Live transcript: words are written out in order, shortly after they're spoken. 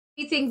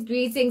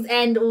Greetings,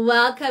 and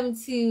welcome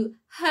to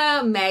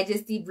Her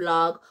Majesty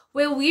vlog,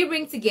 where we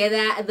bring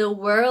together the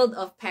world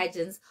of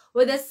pageants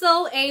with the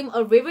sole aim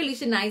of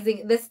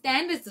revolutionizing the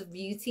standards of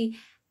beauty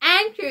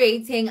and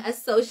creating a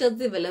social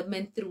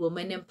development through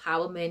women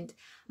empowerment.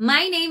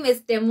 My name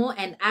is Demo,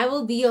 and I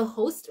will be your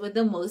host with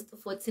the most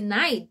for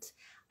tonight.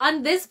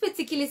 On this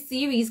particular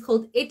series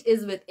called It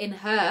Is Within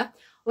Her,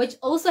 which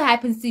also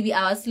happens to be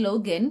our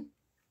slogan,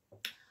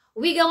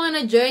 we go on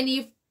a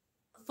journey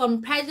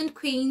from pageant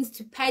queens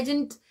to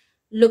pageant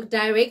look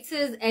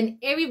directors and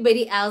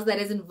everybody else that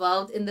is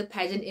involved in the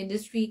pageant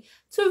industry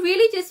to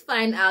really just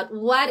find out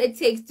what it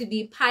takes to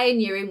be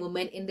pioneering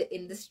women in the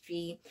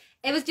industry.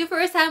 If it's your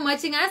first time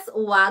watching us,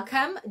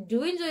 welcome.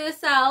 Do enjoy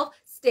yourself.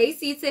 Stay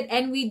seated,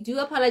 and we do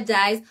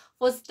apologize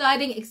for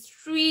starting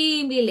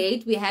extremely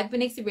late. We have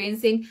been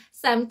experiencing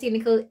some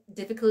technical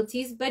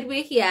difficulties, but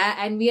we're here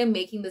and we are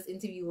making this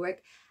interview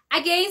work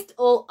against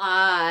all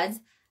odds.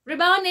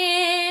 Rebound,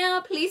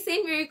 please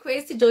send me a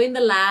request to join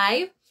the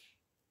live.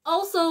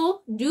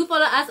 Also, do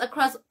follow us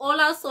across all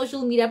our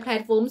social media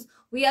platforms.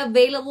 We are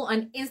available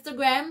on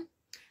Instagram.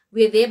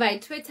 We are there by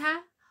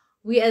Twitter.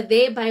 We are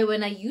there by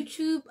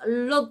YouTube.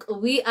 Look,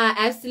 we are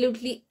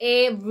absolutely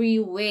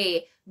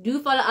everywhere.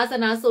 Do follow us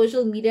on our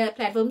social media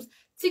platforms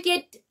to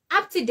get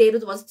up to date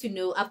with what's to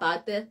know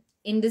about the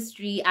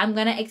industry. I'm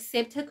going to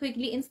accept her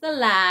quickly into the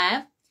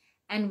live,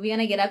 and we're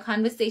going to get our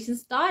conversation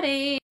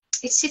started.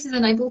 It's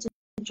citizen able to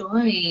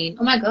join.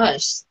 Oh my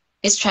gosh.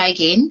 Let's try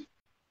again.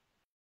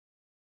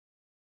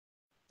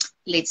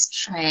 Let's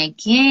try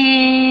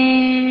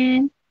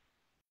again.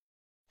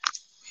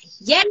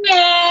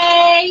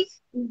 Yay!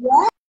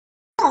 Yeah.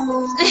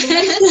 Finally.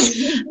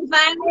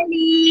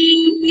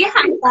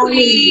 Hi,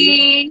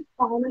 Queen.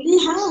 Finally,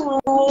 hi.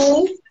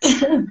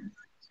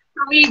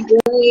 How are you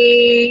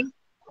doing?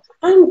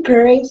 I'm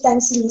great,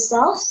 thanks to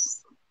yourself.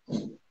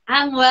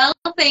 I'm well,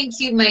 thank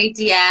you, my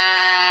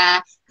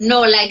dear.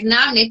 No, like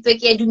now network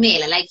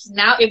dumela. Like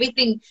now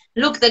everything.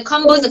 Look, the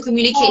combos are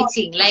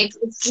communicating. Like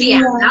it's clear.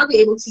 Yeah. Now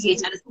we're able to hear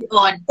each other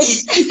on.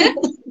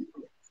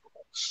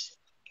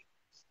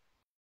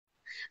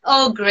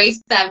 Oh, great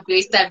stuff,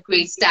 great stuff,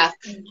 great stuff.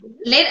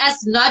 Let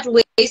us not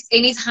waste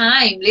any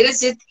time. Let us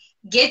just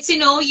get to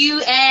know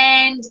you.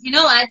 And you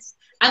know what?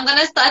 I'm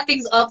gonna start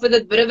things off with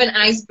a bit of an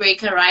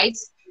icebreaker, right?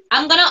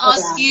 I'm gonna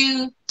ask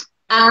you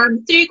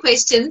 3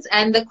 questions,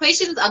 and the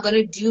questions are going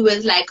to do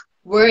with like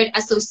word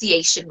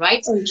association,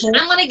 right? Okay.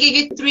 I'm going to give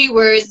you 3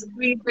 words,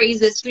 3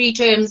 phrases, 3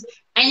 terms,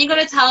 and you're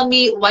going to tell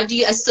me what do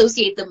you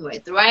associate them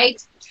with, right?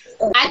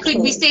 Okay. I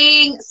could be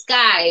saying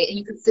sky, and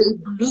you could say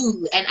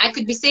blue, and I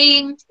could be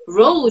saying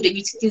road, and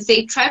you can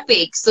say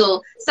traffic.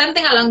 So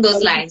something along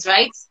those lines,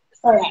 right?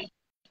 All right.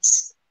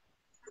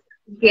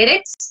 Get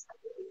it?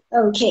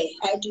 Okay,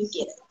 I do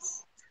get it.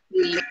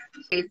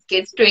 Let's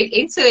get straight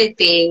into it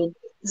then.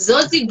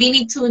 Zozi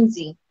Bini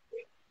Tunzi.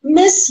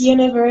 Miss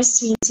Universe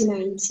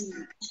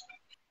 2019.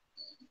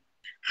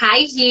 High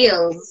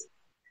heels.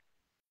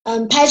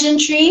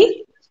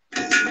 Pageantry.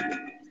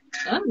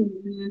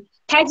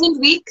 Pageant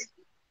week.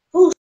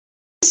 Oh,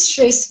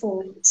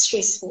 stressful.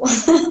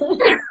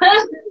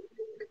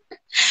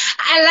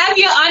 I love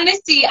your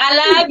honesty.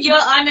 I love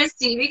your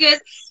honesty because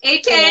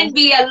it can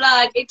be a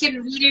lot. It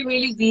can really,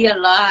 really be a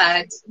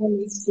lot.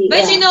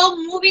 But you know,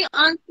 moving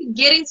on to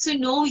getting to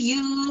know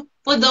you.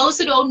 For those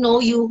who don't know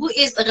you, who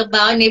is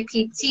Rebane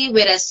PT?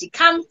 Where does she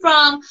come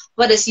from?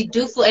 What does she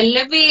do for a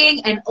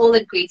living? And all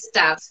that great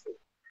stuff.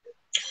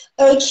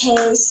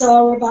 Okay,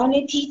 so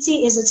Rebane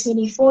PT is a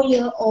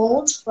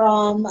 24-year-old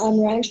from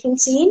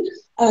Randfontein,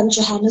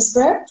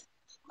 Johannesburg.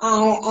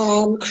 I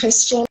am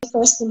Christian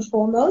first and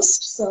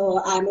foremost, so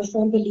I'm a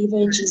firm believer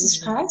in Jesus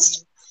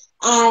Christ.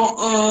 I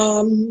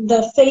am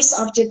the Face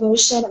of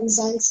Devotion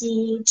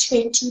Mzansi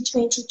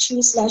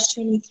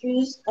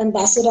 2022/23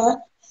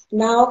 ambassador,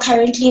 now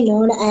currently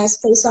known as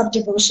Face of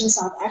Devotion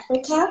South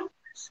Africa.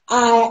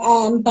 I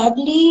am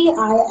bubbly,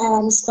 I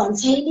am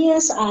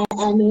spontaneous, I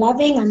am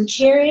loving, I'm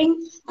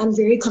caring, I'm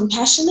very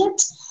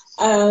compassionate.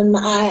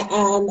 I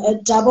am a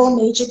double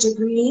major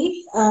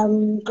degree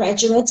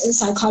graduate in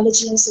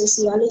psychology and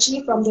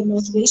sociology from the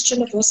Northwest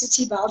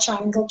University Bell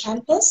Triangle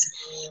campus.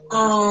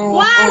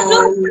 Right.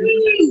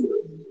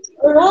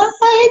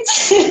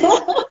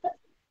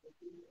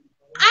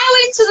 I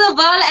went to the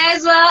Bell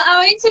as well.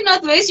 I went to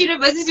Northwest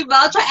University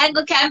Bell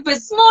Triangle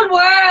campus. Small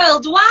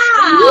world.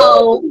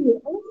 Wow.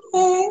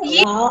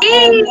 Okay.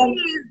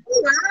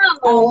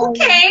 Wow.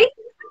 Okay.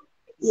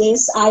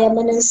 Yes, I am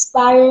an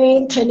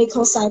aspiring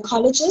clinical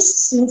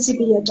psychologist, soon to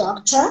be a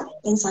doctor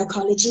in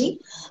psychology.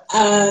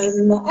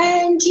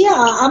 And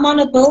yeah, I'm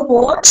on a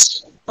billboard,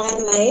 by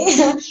the way,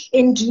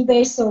 in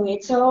Gibe,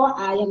 Soweto.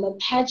 I am a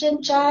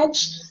pageant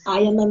judge, I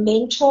am a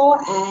mentor,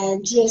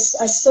 and yes,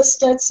 a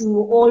sister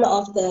to all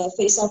of the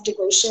Face of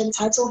Devotion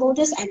title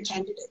holders and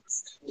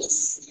candidates.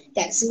 Yes,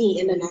 that's me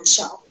in a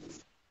nutshell.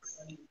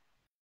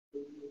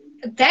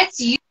 That's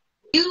you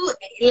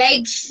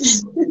like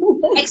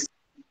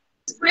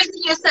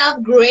expressing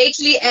yourself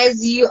greatly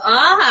as you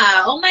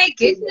are. Oh my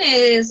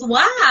goodness.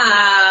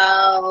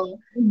 Wow.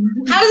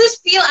 How does it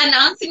feel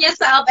announcing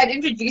yourself and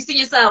introducing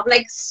yourself?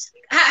 Like,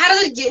 how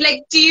does it,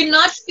 like, do you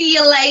not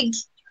feel like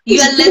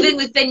you are living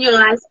within your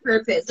life's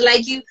purpose?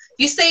 Like, you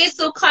say it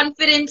so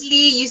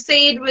confidently, you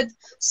say it with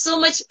so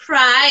much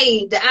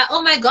pride.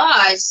 Oh my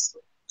gosh.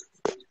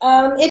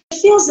 It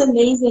feels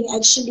amazing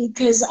actually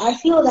because I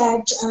feel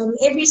that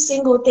every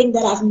single thing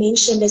that I've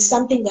mentioned is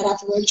something that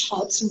I've worked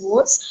hard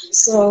towards.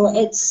 So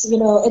it's, you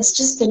know, it's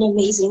just an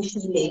amazing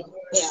feeling.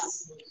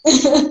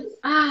 Yeah.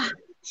 Ah,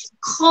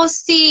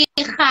 Kosi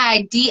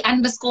Khadi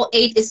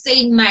 _8 is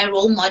saying my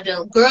role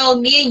model. Girl,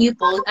 me and you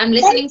both. I'm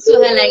listening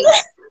Thank to her like,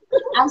 you.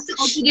 I'm so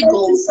to the Thank you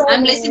goal. so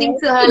I'm listening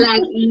much. to her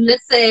like,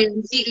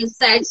 listen, she is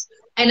such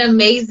an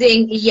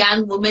amazing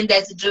young woman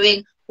that's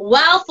doing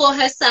well for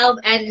herself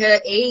at her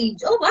age.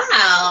 Oh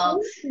wow.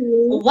 Thank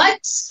you. What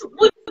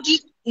would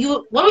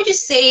what would you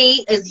say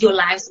is your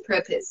life's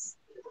purpose?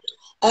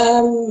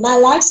 My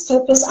life's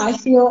purpose, I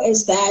feel,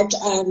 is that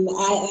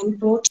I am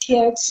brought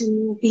here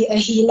to be a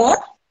healer,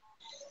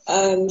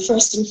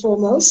 first and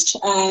foremost,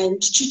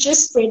 and to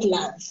just spread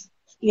love.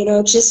 You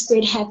know, just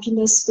spread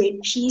happiness,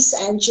 spread peace,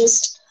 and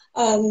just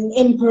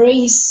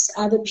embrace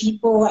other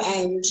people,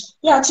 and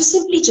yeah, to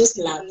simply just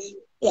love.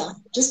 Yeah,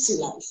 just to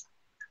love.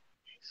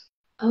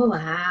 Oh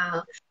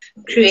wow.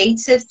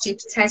 Creative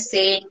Jupiter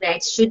saying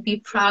that should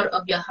be proud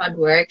of your hard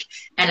work,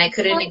 and I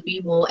couldn't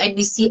agree more. And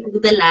we see all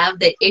the love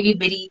that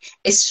everybody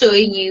is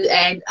showing you,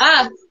 and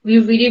we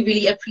really,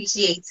 really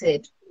appreciate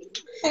it.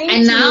 And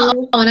Thank now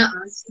you. I wanna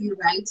ask you,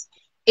 right?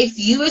 If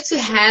you were to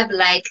have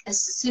like a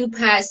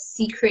super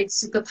secret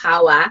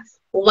superpower,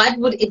 what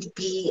would it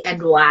be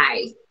and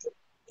why?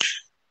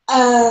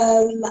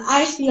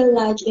 I feel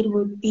like it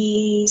would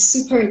be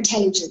super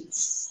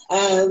intelligence.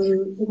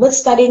 With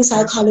studying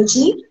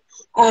psychology,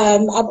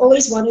 I've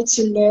always wanted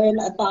to learn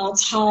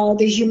about how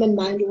the human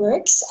mind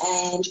works,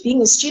 and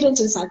being a student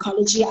in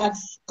psychology,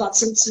 I've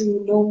gotten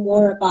to know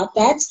more about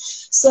that.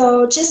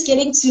 So just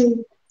getting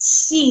to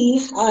see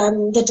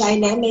the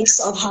dynamics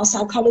of how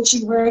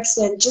psychology works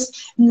and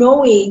just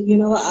knowing, you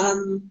know,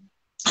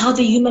 how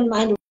the human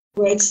mind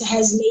works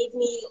has made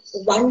me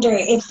wonder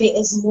if there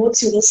is more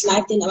to this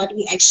life than what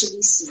we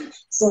actually see.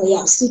 So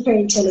yeah, super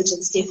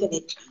intelligence,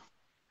 definitely.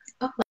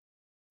 Oh,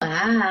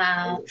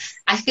 wow.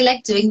 I feel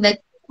like doing that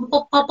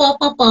pop, pop, pop,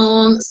 pop,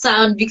 pop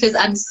sound because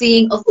I'm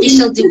seeing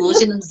official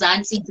Devotion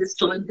Mzansi just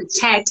joined the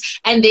chat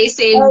and they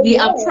say Oh we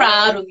are yeah.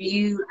 proud of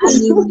you. I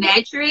mean,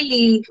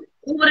 naturally,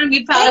 who wouldn't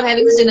be proud of Thank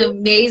having such an you.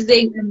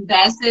 amazing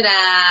ambassador?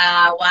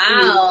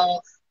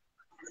 Wow.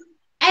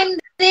 And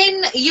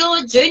then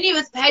your journey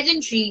with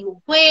pageantry,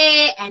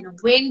 where and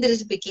when did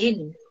it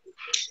begin?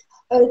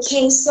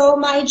 Okay, so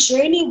my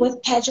journey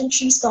with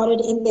pageantry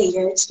started in the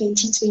year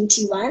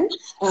 2021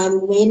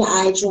 when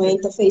I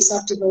joined the Face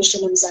of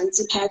Devotion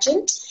Mzansi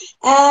pageant.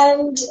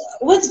 And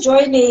with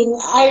joining,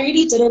 I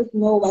really didn't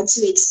know what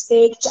to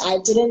expect. I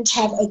didn't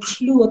have a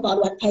clue about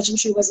what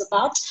pageantry was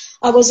about.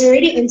 I was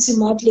already into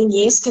modeling,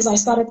 yes, because I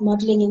started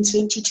modeling in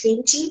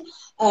 2020.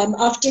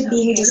 After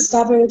being Okay.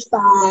 discovered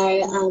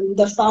by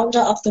the founder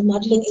of the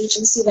modeling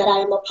agency that I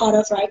am a part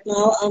of right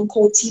now,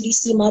 called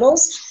TDC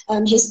Models.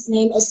 His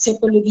name is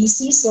Tepo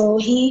Lubisi. So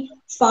he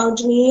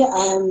found me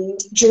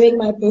during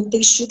my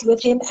birthday shoot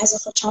with him as a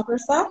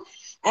photographer.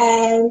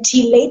 And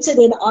he later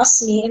then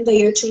asked me in the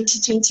year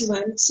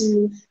 2021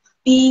 to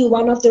be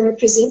one of the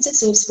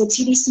representatives for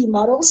TDC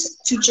Models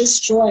to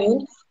just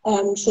join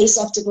Face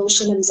of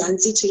Devotion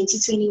Mzansi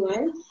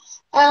 2021.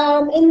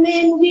 And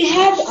then we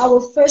had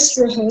our first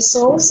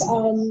rehearsals,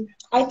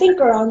 I think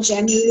around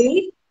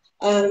January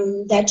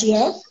that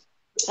year,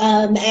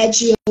 at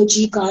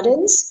GOG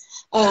Gardens,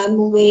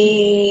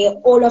 where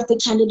all of the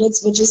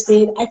candidates were just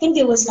there. I think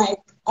there was like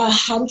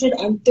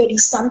 130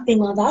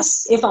 something of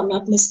us, if I'm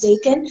not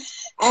mistaken.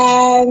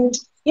 And,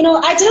 you know,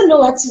 I didn't know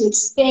what to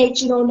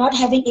expect, you know, not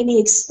having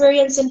any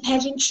experience in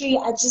pageantry.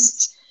 I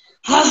just,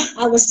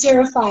 I was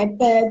terrified.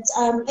 But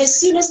as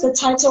soon as the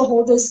title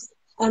holders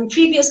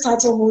previous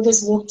title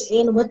holders walked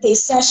in with their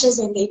sashes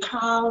and their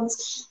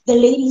crowns. The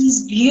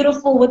ladies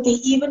beautiful with their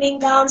evening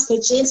gowns, the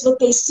gents with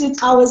their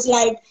suits. I was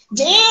like,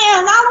 damn,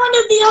 I want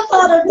to be a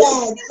part of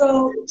that.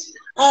 So,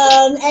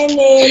 and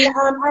then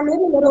I made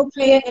a little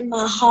prayer in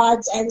my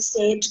heart and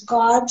said,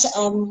 God,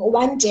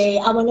 one day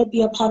I want to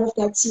be a part of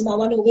that team. I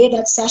want to wear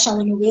that sash. I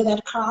want to wear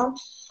that crown.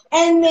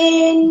 And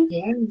then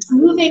Yeah.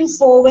 moving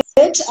forward,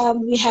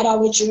 we had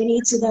our journey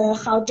to the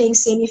Gauteng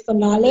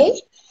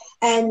semi-finale.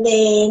 And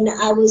then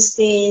I was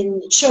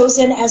then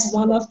chosen as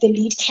one of the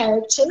lead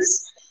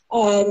characters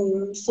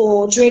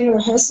for during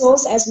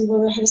rehearsals as we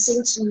were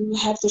rehearsing to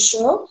have the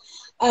show.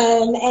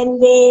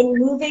 And then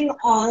moving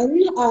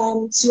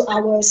on to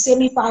our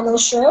semi-final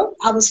show,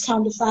 I was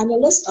crowned a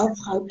finalist of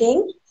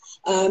Gauteng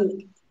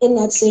in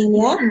that same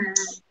year.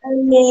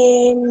 And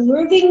then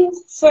moving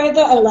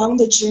further along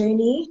the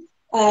journey,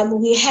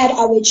 we had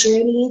our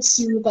journey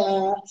to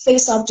the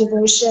Face of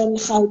Devotion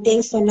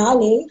Gauteng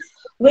finale,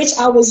 which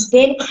I was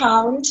then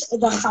crowned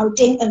the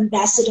Gauteng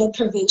ambassador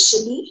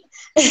provincially.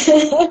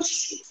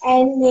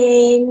 And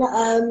then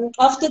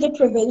after the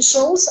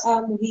provincials,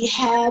 we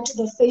had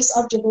the Face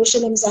of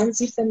Devotion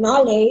Mzansi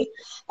finale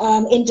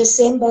in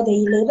December the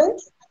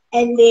 11th.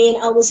 And then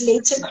I was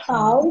later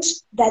crowned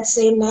that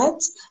same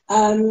night,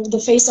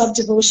 the Face of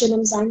Devotion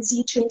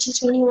Mzansi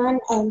 2021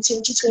 and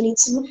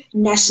 2022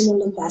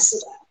 National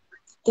Ambassador.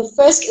 The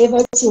first ever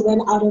to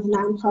win out of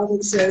 9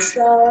 provinces.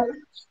 So,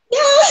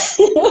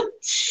 yeah.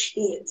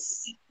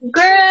 Yes.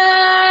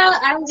 Girl,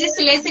 I'm just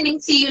listening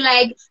to you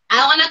like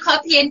I want to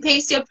copy and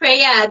paste your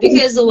prayer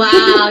because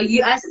wow,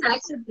 you are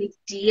such a big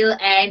deal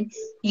and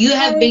you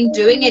have been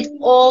doing it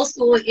all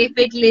so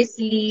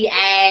effortlessly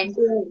and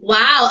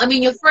wow, I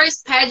mean your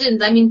first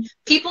pageant, I mean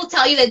people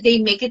tell you that they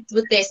make it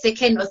with their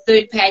second or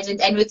third pageant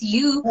and with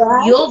you,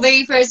 your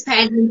very first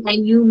pageant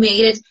and you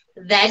made it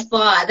that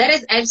far. That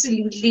is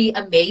absolutely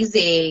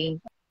amazing.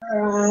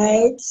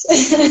 Right.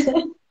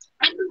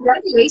 And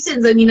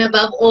congratulations, I mean,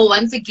 above all,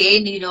 once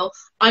again, you know,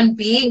 on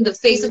being the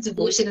Face of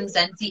Devotion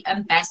Mzansi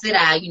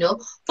ambassador, you know.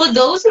 For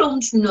those who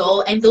don't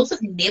know and those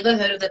who've never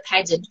heard of the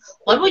pageant,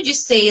 what would you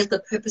say is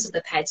the purpose of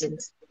the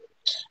pageant?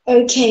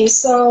 Okay,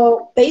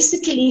 so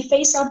basically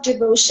Face of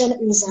Devotion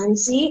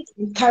Mzansi,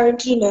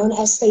 currently known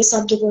as Face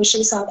of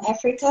Devotion South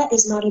Africa,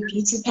 is not a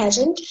beauty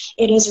pageant.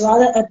 It is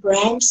rather a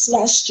brand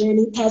 /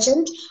 journey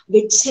pageant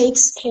which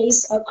takes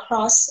place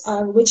across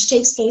a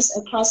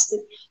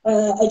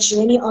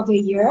journey of a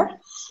year.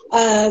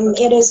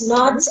 It is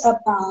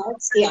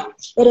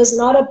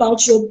not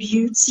about your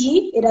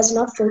beauty. It does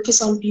not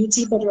focus on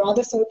beauty, but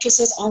rather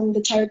focuses on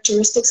the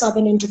characteristics of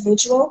an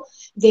individual,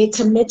 their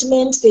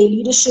commitment, their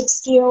leadership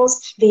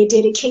skills, their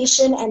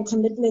dedication and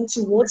commitment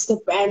towards the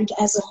brand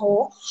as a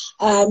whole.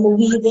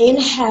 We then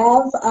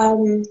have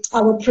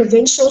our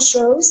provincial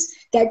shows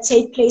that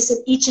take place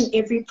in each and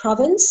every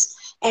province.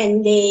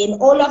 And then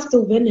all of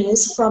the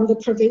winners from the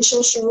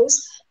provincial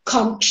shows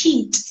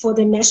compete for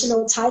the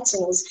national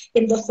titles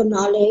in the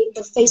finale,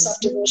 the Face of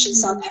Devotion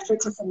South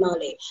Africa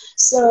finale.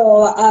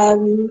 So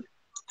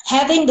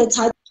having the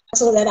title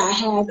that I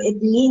have,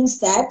 it means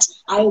that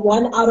I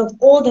won out of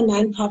all the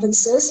 9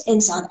 provinces in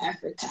South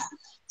Africa.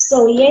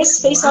 So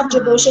yes, Face of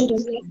Devotion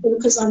does not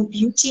focus on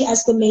beauty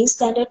as the main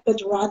standard,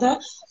 but rather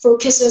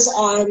focuses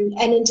on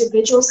an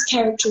individual's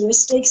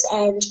characteristics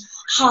and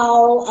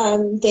how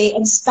they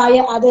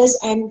inspire others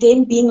and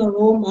then being a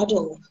role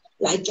model,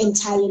 like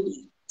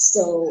entirely.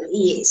 So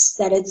yes,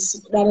 that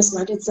is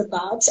what it's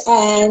about.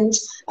 And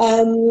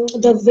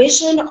the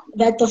vision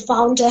that the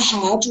founder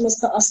had,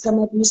 Mr. Oscar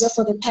Mabuza,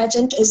 for the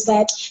pageant is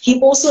that he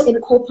also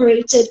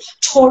incorporated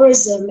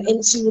tourism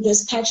into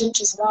this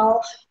pageant as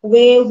well,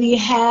 where we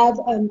have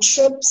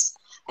trips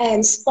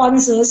and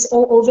sponsors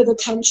all over the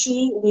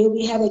country, where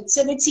we have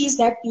activities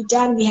that be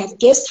done. We have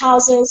guest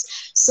houses.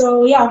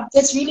 So yeah,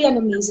 it's really an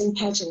amazing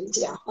pageant.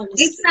 Yeah,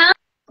 honestly. It sounds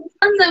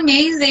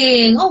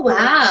amazing. Oh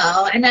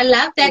wow. And I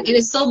love that it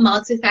is so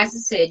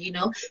multifaceted, you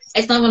know.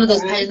 It's not one of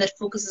those pageants that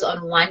focuses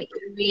on one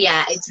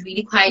area. It's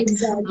really quite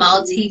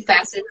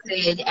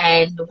multifaceted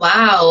and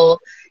wow.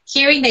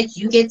 Hearing that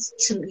you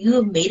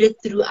have made it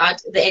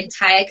throughout the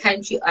entire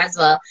country as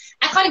well.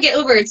 I can't get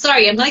over it.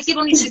 Sorry, I'm gonna keep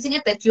on repeating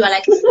it that you are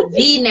like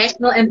the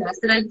national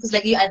ambassador because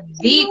like you are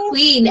the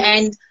queen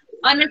and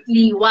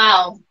honestly,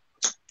 wow.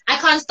 I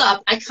can't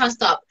stop. I can't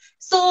stop.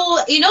 So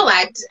you know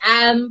what?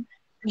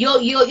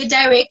 Your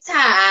director,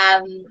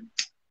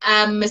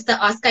 Mr.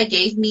 Oscar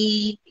gave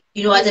me,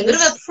 you know, as a bit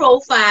of a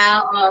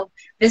profile of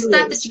the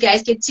stuff that you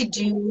guys get to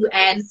do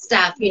and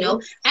stuff, you know.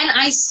 And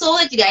I saw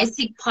that you guys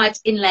take part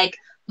in like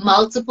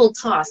multiple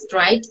tasks,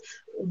 right?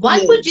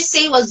 What would you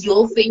say was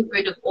your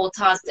favorite of all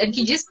tasks? And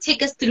can you just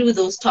take us through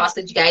those tasks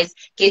that you guys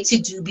get to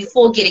do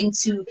before getting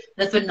to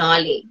the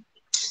finale?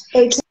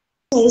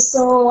 Okay,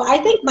 so I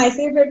think my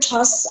favorite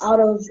task out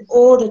of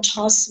all the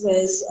tasks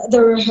was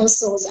the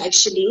rehearsals,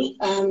 actually.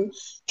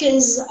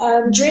 Because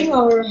during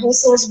our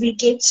rehearsals, we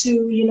get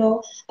to, you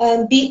know,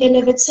 be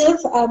innovative.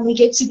 We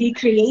get to be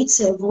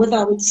creative with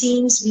our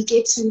teams. We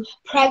get to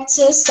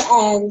practice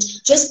and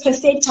just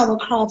perfect our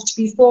craft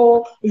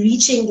before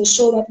reaching the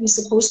show that we're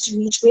supposed to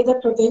reach, whether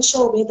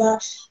provincial, whether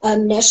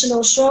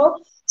national show.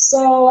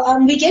 So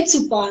we get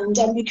to bond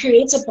and we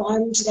create a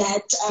bond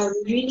that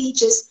really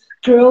just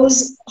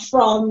grows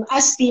from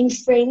us being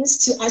friends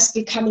to us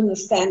becoming a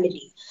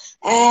family.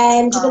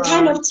 And the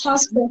kind of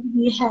task that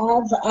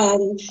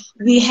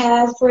we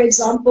have, for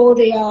example,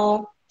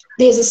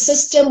 there's a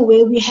system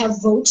where we have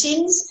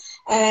votings,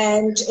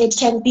 and it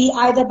can be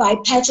either by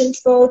pageant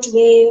vote,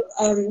 where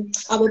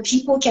our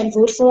people can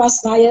vote for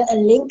us via a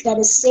link that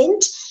is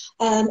sent,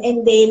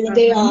 and then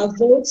there are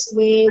votes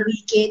where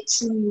we get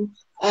to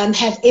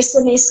have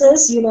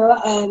SMSs, you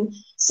know.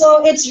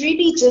 So it's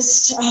really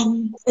just,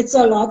 it's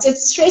a lot.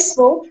 It's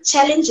stressful,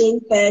 challenging,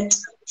 but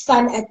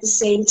fun at the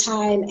same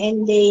time.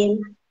 And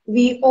then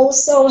we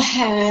also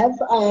have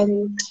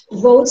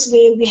votes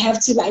where we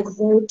have to like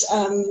vote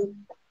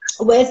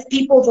with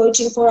people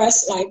voting for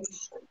us, like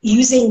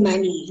using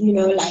money, you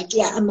know, like,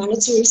 yeah, a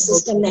monetary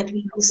system that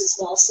we use as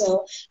well.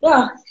 So,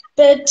 yeah,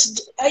 but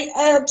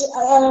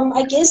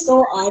I guess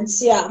though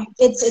odds, yeah,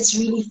 it's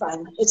really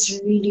fun. It's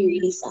really,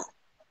 really fun.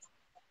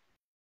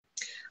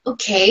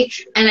 Okay,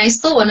 and I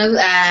saw one of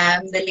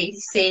the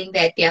ladies saying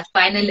that they are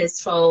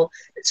finalists for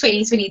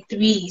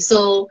 2023.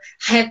 So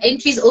have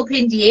entries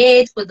opened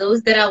yet for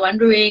those that are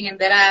wondering and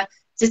that are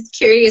just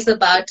curious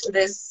about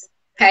this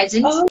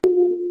pageant?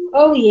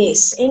 Oh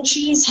yes,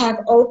 entries have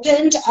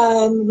opened.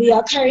 We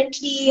are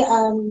currently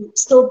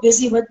still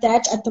busy with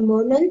that at the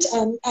moment,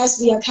 as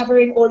we are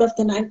covering all of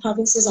the 9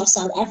 provinces of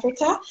South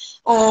Africa.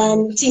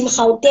 Team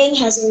Gauteng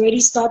has already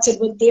started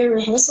with their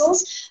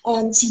rehearsals.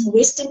 Team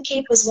Western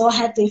Cape as well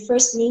had their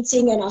first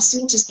meeting and are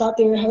soon to start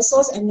their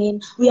rehearsals. And then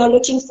we are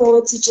looking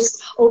forward to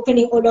just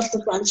opening all of the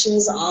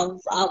branches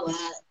of our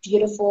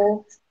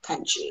beautiful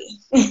country.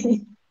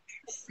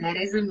 That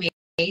is amazing.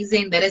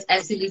 That is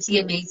absolutely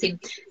amazing.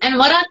 And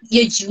what are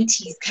your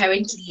duties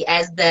currently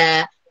as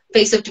the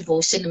Face of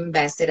Devotion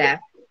Ambassador?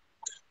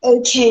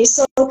 Okay,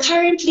 so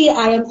currently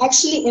I am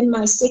actually in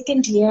my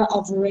second year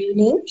of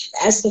reigning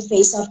as the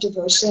Face of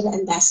Devotion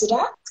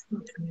Ambassador,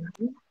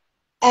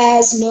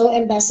 as no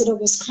ambassador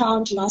was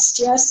crowned last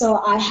year,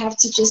 so I have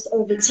to just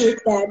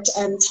overtake that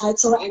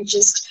title and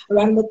just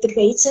run with the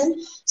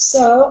baton.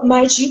 So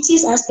my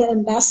duties as the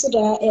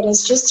ambassador, it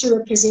is just to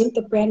represent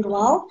the brand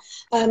well,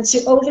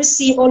 to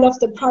oversee all of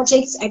the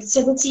projects,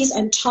 activities,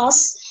 and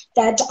tasks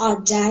that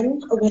are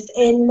done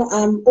within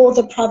all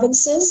the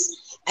provinces.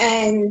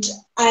 And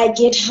I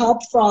get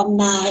help from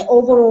my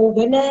overall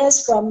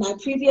winners, from my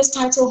previous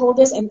title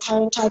holders and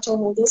current title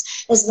holders,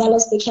 as well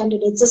as the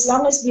candidates. As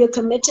long as we are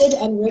committed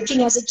and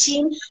working as a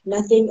team,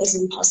 nothing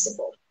is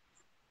impossible.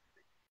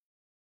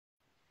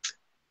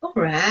 All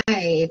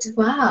right.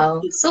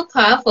 Wow. So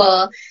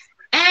powerful.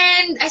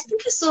 And I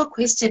think I saw a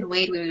question.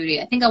 Wait.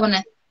 I think I want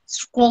to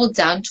scroll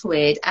down to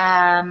it.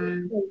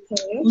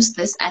 Okay. Who's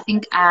this? I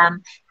think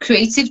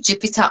Creative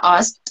Jupiter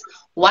asked,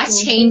 what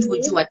change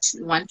would you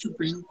want to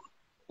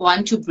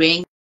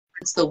bring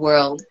to the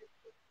world?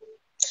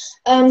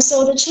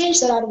 So the change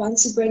that I'd want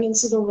to bring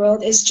into the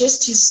world is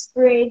just to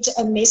spread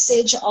a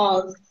message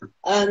of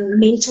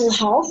mental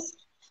health.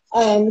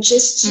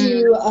 Just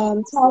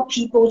to tell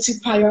people to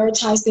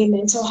prioritize their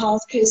mental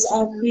health, because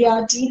we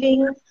are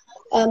dealing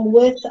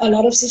with a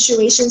lot of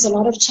situations, a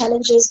lot of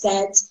challenges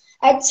that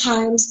at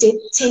times they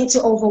tend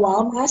to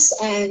overwhelm us,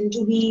 and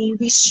we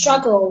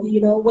struggle,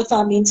 with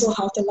our mental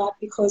health a lot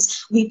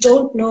because we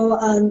don't know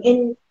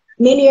in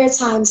many a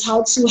times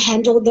how to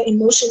handle the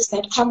emotions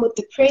that come with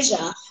the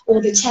pressure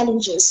or the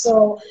challenges.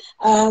 So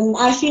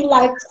I feel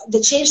like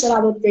the change that I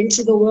would bring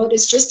to the world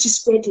is just to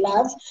spread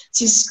love,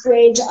 to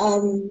spread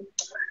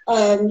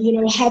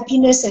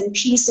happiness and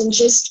peace, and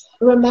just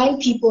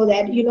remind people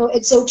that,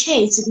 it's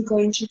okay to be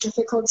going through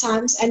difficult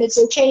times, and it's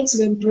okay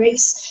to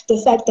embrace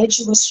the fact that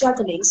you were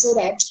struggling so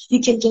that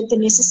you can get the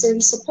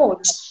necessary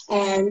support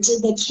and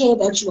the care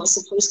that you are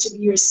supposed to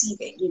be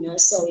receiving,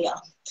 So yeah,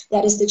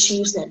 that is the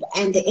change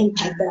and the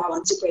impact that I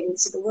want to bring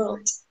into the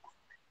world.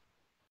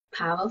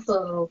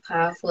 Powerful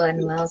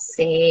and well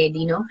said.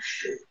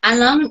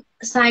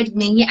 Alongside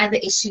many other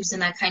issues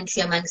in our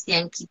country amongst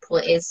young people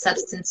is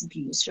substance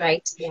abuse,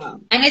 right? Yeah.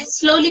 And it's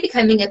slowly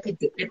becoming a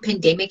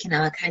pandemic in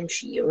our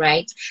country,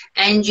 right?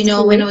 And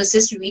when I was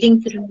just reading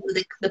through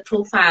the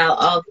profile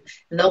of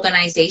the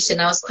organization,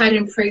 I was quite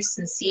impressed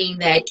in seeing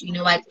that,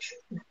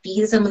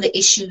 these are some of the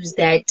issues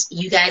that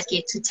you guys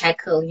get to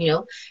tackle,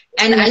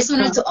 And I just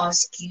wanted to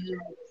ask you,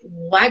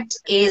 what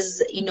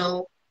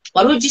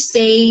would you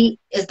say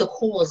is the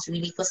cause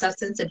really for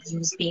substance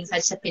abuse being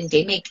such a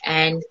pandemic,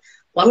 and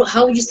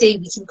how would you say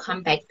we can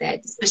combat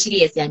that,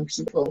 especially as young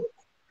people?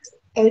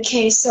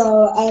 Okay,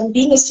 so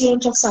being a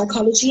student of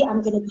psychology,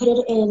 I'm going to put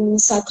it in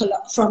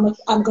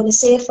I'm going to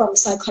say it from a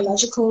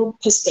psychological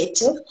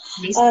perspective.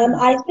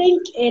 I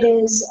think it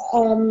is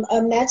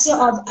a matter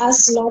of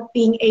us not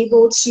being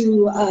able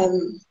to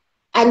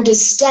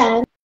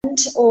understand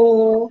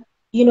or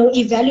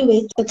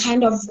evaluate the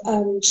kind of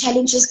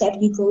challenges that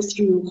we go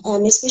through,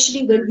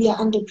 especially when we are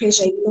under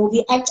pressure.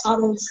 We act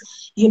out of,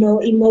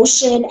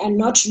 emotion and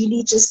not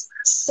really just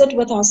sit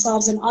with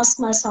ourselves and ask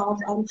myself,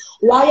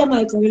 why am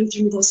I going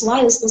through this?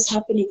 Why is this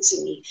happening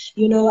to me?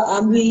 We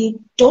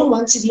don't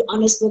want to be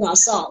honest with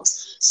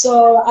ourselves.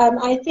 So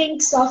I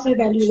think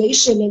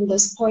self-evaluation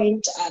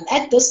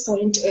at this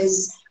point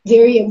is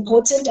very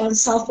important, and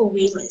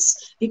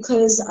self-awareness,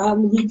 because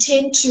we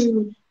tend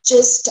to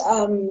just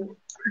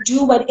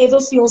do whatever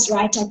feels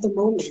right at the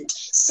moment.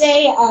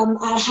 Say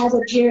I have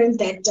a parent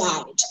that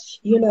died.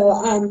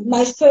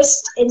 My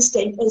first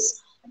instinct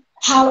is,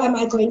 how am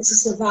I going to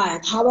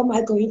survive? How am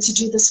I going to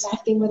do this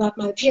life thing without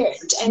my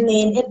parent? And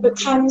then it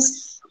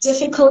becomes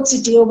difficult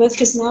to deal with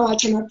because now I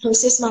cannot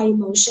process my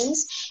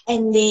emotions.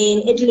 And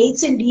then it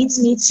later leads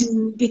me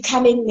to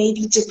becoming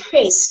maybe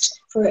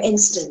depressed, for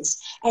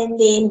instance. And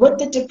then with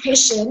the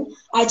depression,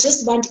 I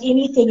just want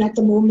anything at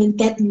the moment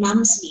that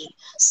numbs me.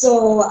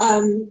 So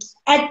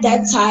at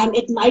that time,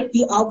 it might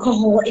be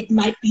alcohol, it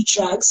might be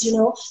drugs,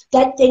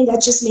 that thing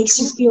that just makes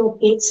you feel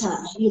better,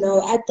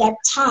 at that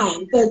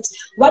time. But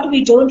what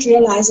we don't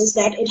realize is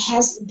that it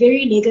has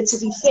very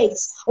negative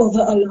effects over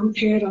a long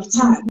period of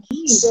time.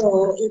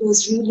 So it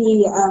was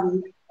really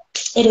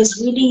it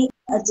is really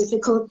a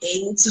difficult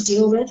thing to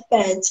deal with,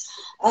 but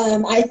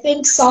I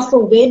think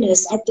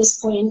self-awareness at this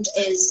point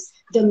is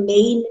the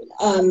main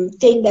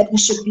thing that we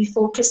should be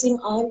focusing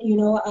on.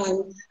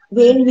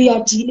 When we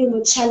are dealing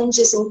with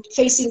challenges or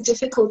facing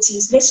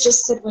difficulties, let's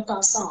just sit with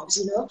ourselves.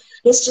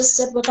 Let's just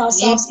sit with Yes.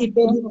 ourselves,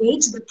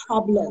 evaluate the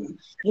problem.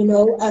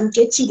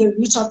 Get to the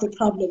root of the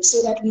problem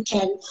so that we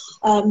can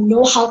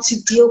know how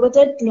to deal with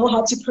it, know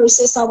how to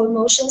process our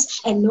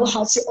emotions, and know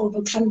how to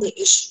overcome the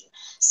issue.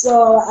 So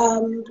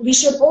we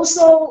should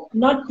also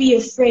not be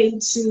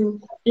afraid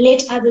to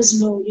let others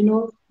know,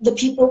 the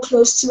people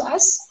close to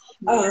us.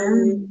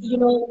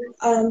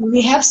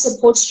 We have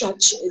support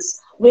structures,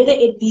 whether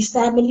it be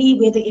family,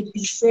 whether it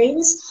be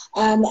friends.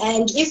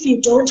 And if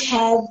you don't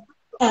have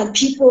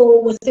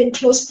people within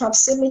close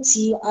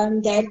proximity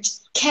that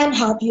can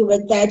help you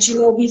with that,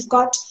 we've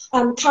got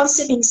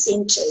counseling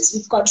centers,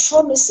 we've got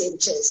trauma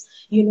centers,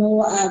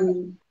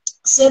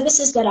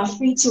 services that are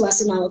free to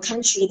us in our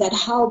country that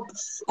help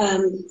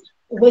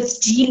with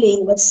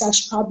dealing with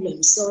such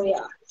problems. So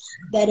yeah,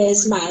 that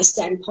is my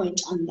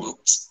standpoint on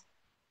that.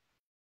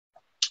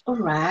 All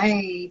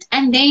right.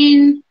 And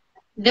then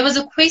there was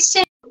a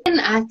question,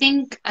 I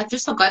think, I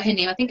just forgot her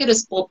name. I think it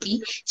was Poppy.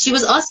 She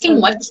was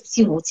asking what keeps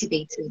you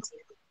motivated.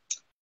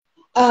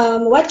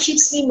 What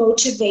keeps me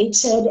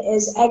motivated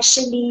is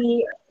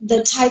actually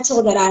the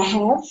title that I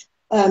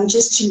have,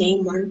 just to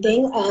name one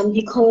thing,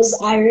 because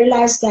I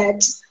realized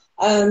that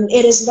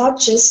it is not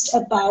just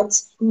about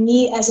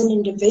me as an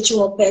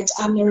individual, but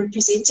I'm a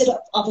representative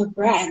of a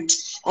brand,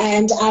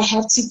 and I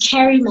have to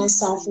carry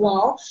myself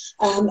well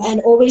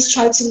and always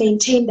try to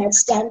maintain that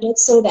standard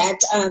so that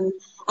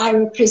I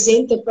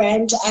represent the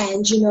brand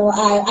and,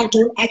 I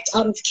don't act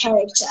out of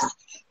character.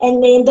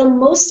 And then the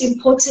most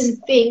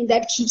important thing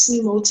that keeps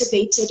me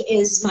motivated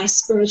is my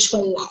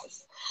spiritual life.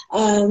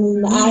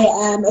 I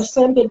am a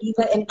firm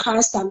believer in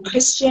Christ. I'm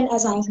Christian,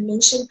 as I've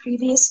mentioned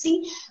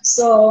previously.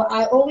 So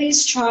I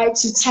always try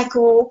to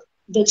tackle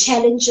the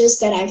challenges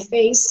that I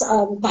face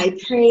by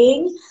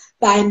praying,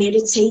 by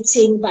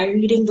meditating, by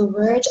reading the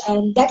word,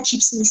 and that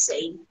keeps me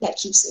sane. That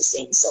keeps me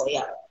sane. So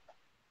yeah.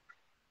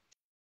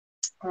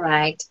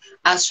 Right.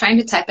 I was trying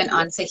to type an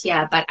answer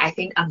here, but I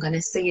think I'm going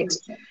to say it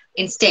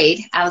instead.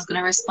 I was going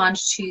to respond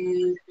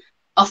to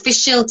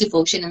official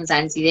Devotion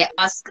Mzansi. They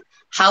ask,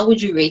 how would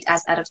you rate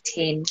us out of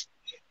 10?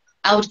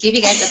 I would give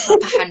you guys a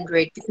proper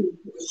 100 because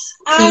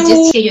can you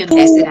just hear your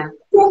ambassador?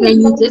 Can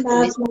you just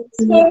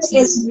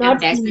listen to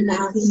ambassador?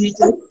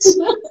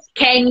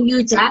 Can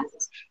you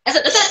just? I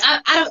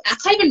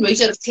can't even rate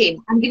you out of 10.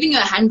 I'm giving you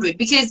 100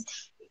 because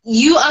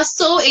you are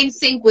so in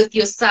sync with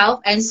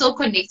yourself and so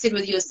connected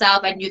with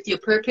yourself and with your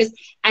purpose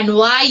and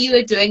why you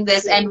are doing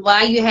this and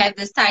why you have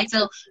this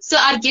title. So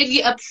I'll give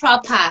you a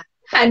proper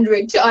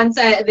 100 to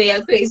answer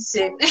their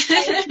question. But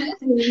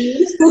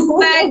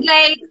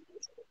like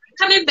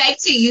coming back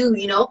to you,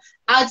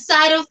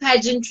 outside of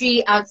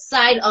pageantry,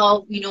 outside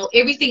of,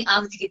 everything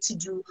else you get to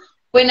do,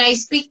 when I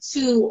speak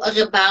to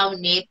Rebao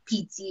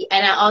PT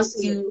and I ask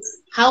you,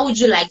 how would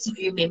you like to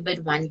be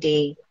remembered one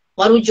day?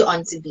 What would you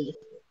want to be?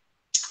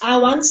 I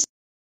want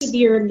to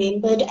be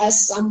remembered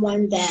as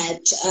someone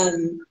that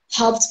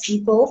helped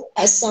people,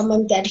 as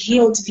someone that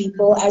healed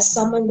people, as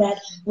someone that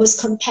was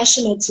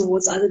compassionate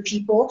towards other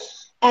people,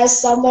 as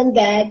someone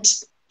that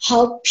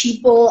helped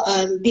people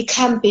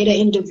become better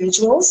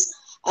individuals.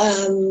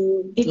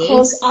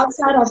 Because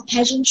outside of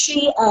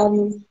pageantry,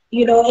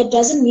 it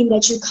doesn't mean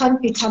that you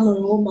can't become a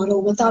role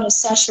model without a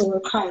sash or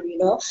a crown,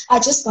 I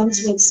just want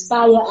to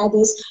inspire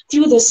others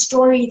through the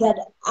story that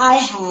I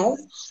have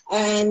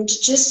and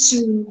just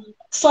to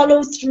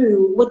follow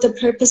through with the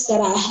purpose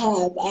that I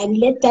have and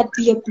let that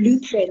be a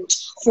blueprint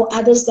for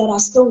others that are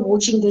still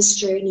walking this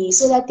journey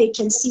so that they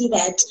can see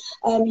that,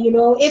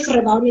 if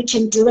Rebani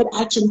can do it,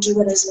 I can do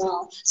it as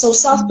well. So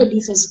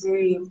self-belief is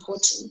very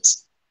important.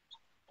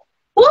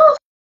 Woo!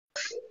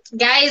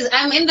 Guys,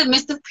 I'm in the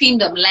midst of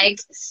queendom. Like,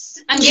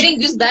 I'm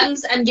getting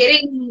goosebumps. I'm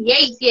getting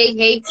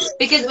yay.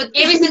 Because with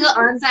every single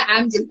answer,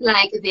 I'm just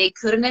like, they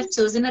couldn't have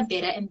chosen a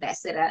better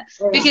ambassador.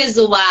 Because,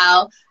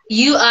 wow,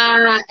 you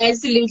are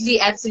absolutely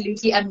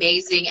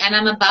amazing. And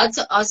I'm about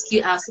to ask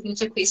you our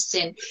signature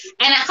question. And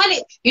I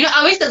can't,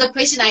 I wish there's a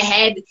question I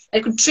had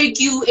that could trick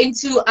you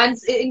into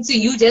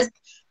you just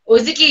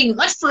thinking,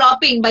 not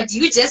flopping, but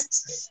you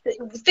just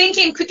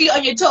thinking quickly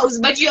on your toes.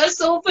 But you are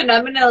so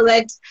phenomenal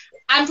that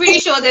I'm pretty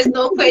sure there's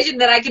no question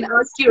that I can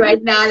ask you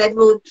right now that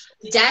will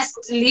just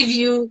leave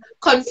you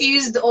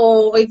confused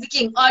or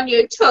thinking on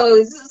your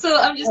toes. So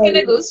I'm just going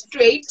to go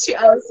straight to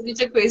our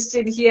signature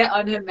question here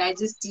on Her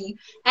Majesty.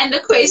 And the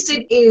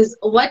question is,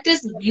 what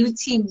does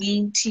beauty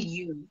mean to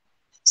you?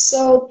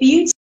 So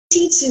beauty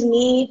to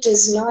me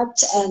does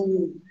not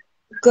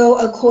go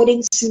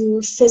according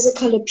to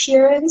physical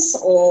appearance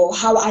or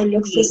how I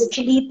look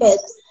physically, but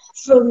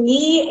for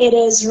me, it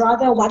is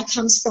rather what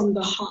comes from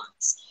the heart.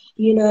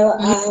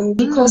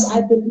 Because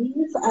I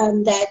believe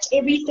that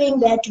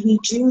everything that we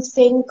do,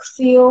 think,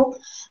 feel,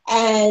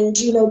 and,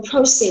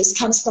 process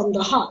comes from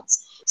the heart.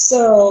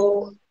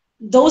 So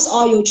those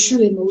are your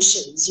true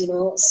emotions,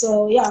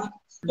 So, yeah.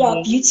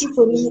 Yeah, beauty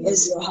for me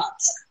is your heart.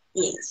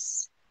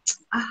 Yes.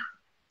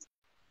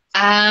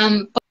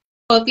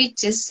 Poppy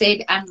just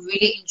said, I'm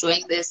really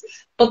enjoying this.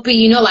 Poppy,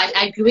 you know what?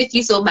 I agree with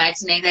you so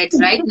much, Nay, that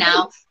right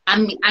now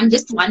I'm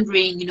just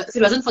wondering, you know, if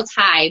it wasn't for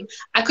time,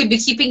 I could be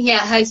keeping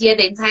her here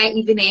the entire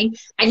evening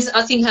and just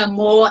asking her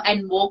more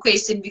and more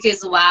questions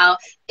because wow,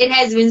 it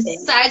has been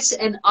such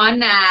an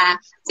honor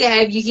to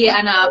have you here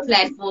on our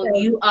platform.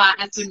 You are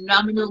a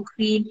phenomenal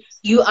queen.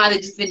 You are the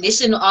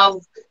definition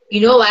of,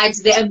 you know what,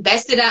 the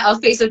ambassador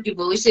of Face of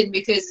Devotion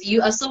because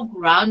you are so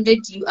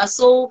grounded, you are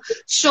so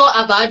sure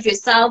about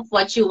yourself,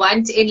 what you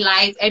want in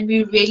life, and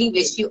we really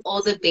wish you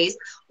all the best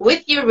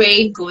with your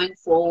reign going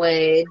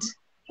forward.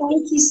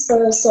 Thank you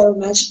so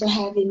much for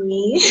having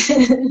me.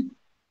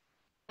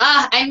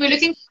 And we're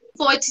looking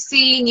forward to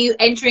seeing you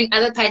entering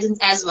other pageants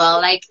as well.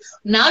 Like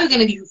now we're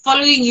gonna be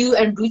following you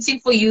and rooting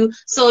for you.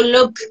 So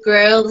look,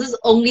 girl, this is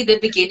only the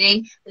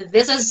beginning.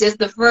 This is just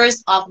the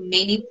first of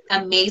many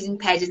amazing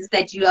pageants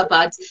that you're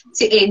about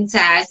to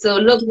enter. So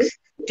look,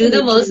 do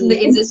the most in the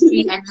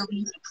industry and we'll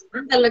be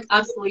on the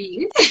lookout for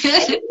you.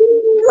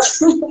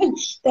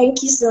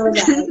 Thank you so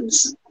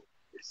much.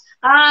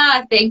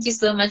 Thank you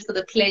so much for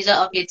the pleasure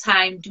of your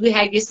time. Do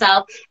have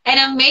yourself an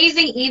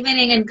amazing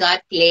evening and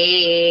God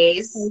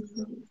bless.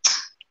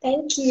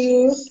 Thank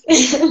you.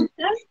 Thank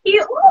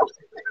you.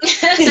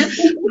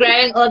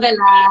 Growing all the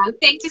love.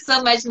 Thank you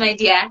so much, my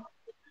dear.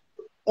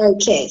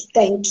 Okay,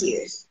 thank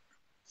you.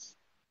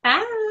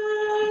 Bye.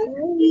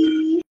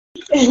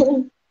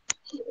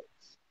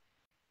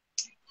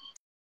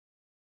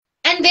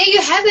 And there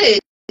you have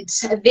it.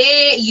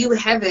 There you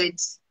have it.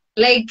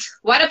 Like,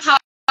 what a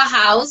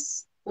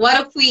powerhouse. What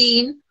a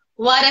queen.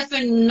 What a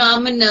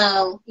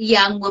phenomenal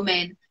young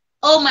woman.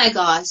 Oh my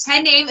gosh.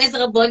 Her name is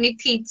Raboni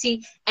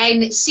Piti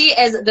and she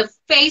is the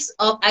face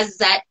of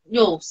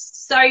no,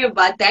 sorry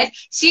about that.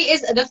 She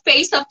is the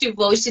Face of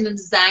Devotion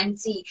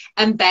Mzansi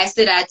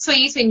Ambassador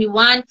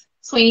 2021,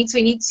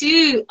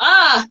 2022.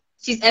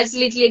 She's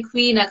absolutely a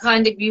queen. I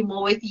can't agree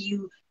more with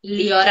you,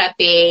 Leora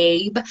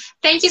babe.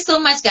 Thank you so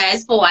much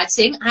guys for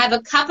watching. I have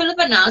a couple of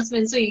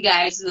announcements for you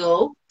guys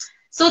though.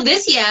 So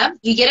this year,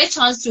 you get a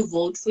chance to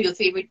vote for your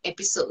favorite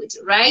episode,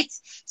 right?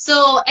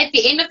 So at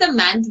the end of the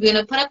month, we're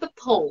going to put up a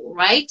poll,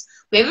 right?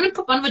 We haven't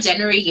put one for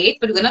January yet,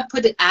 but we're going to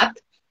put it up.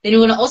 Then we're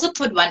going to also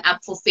put one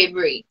up for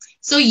February.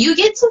 So you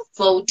get to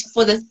vote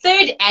for the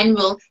 3rd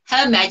annual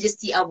Her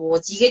Majesty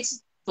Awards. You get to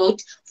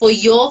vote for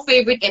your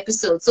favorite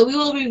episode. So we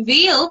will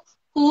reveal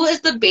who is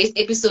the best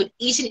episode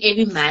each and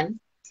every month.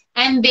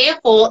 And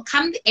therefore,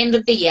 come the end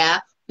of the year,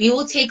 we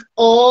will take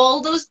all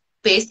those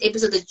best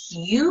episode that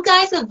you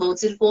guys have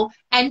voted for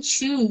and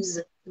choose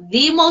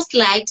the most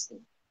liked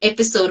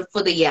episode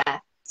for the year.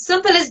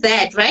 Simple as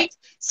that, right?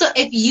 So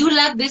if you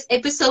love this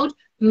episode,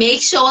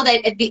 make sure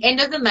that at the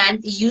end of the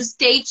month, you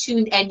stay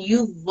tuned and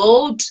you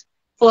vote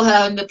for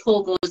her when the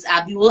poll goes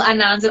up. We will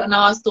announce it on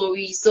our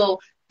story. So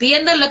be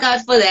on the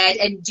lookout for that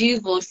and do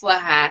vote for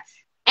her.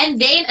 And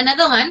then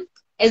another one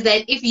is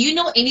that if you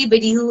know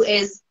anybody who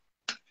is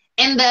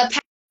in the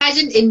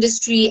pageant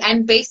industry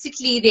and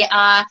basically they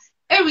are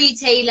a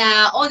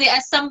retailer or they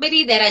are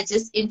somebody that are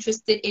just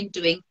interested in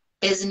doing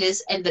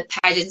business in the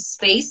pageant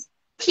space,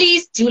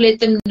 please do let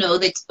them know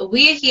that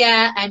we're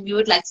here and we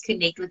would like to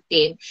connect with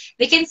them.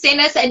 They can send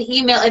us an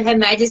email at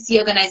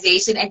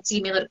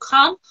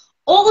hermajestyorganization@gmail.com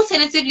or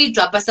alternatively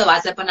drop us a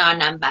WhatsApp on our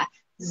number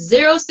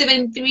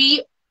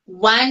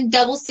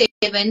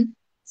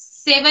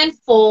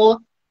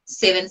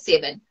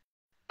 073-177-7477.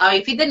 I'll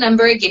repeat the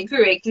number again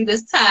correctly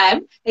this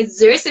time.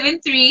 It's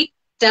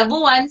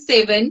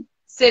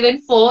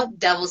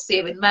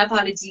 073-117-7477. My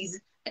apologies.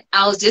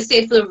 I'll just say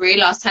it for the very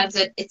last time so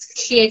that it's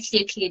clear.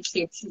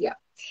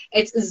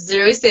 It's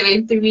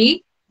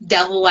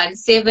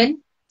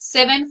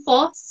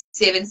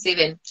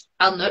 073-117-7477.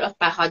 I'll note off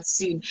by heart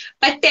soon.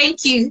 But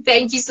thank you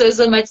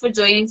so much for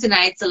joining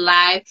tonight's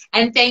live.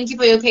 And thank you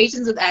for your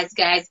patience with us,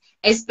 guys,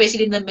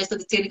 especially in the midst of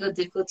the technical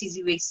difficulties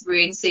you were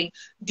experiencing.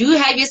 Do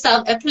have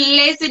yourself a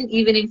pleasant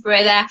evening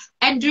further.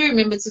 And do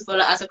remember to follow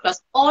us across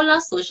all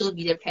our social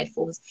media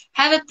platforms.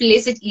 Have a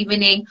blessed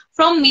evening.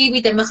 From me,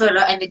 Vita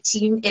Machalo, and the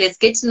team, it is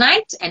good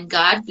night and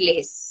God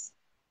bless.